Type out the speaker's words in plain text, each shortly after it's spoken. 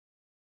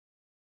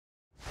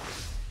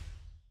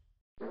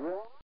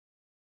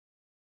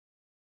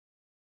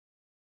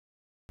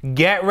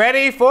Get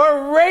ready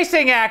for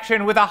racing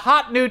action with a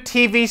hot new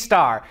TV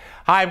star.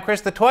 Hi, I'm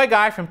Chris the Toy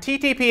Guy from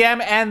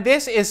TTPM, and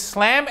this is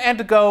Slam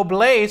and Go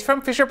Blaze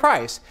from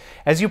Fisher-Price.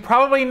 As you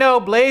probably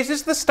know, Blaze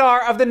is the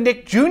star of the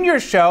Nick Jr.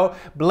 show,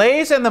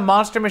 Blaze and the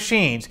Monster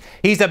Machines.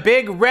 He's a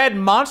big red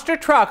monster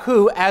truck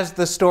who, as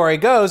the story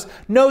goes,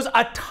 knows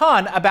a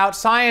ton about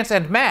science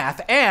and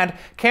math and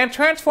can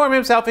transform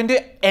himself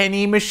into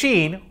any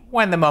machine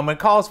when the moment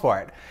calls for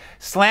it.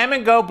 Slam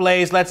and Go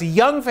Blaze lets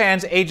young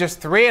fans ages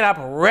 3 and up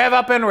rev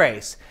up and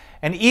race.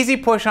 An easy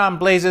push on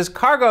Blaze's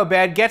cargo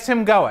bed gets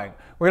him going.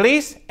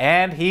 Release,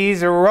 and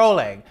he's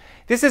rolling.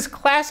 This is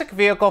classic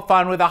vehicle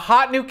fun with a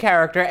hot new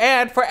character,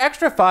 and for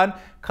extra fun,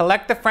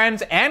 collect the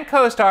friends and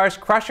co-stars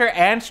Crusher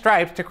and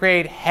Stripes to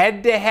create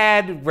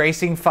head-to-head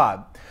racing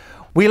fun.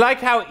 We like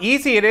how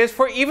easy it is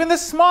for even the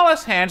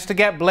smallest hands to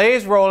get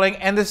Blaze rolling,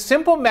 and the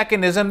simple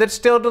mechanism that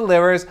still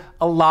delivers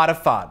a lot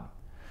of fun.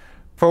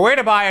 For where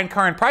to buy and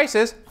current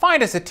prices,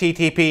 find us at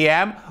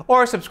TTPM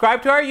or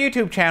subscribe to our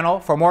YouTube channel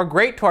for more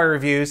great toy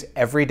reviews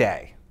every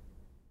day.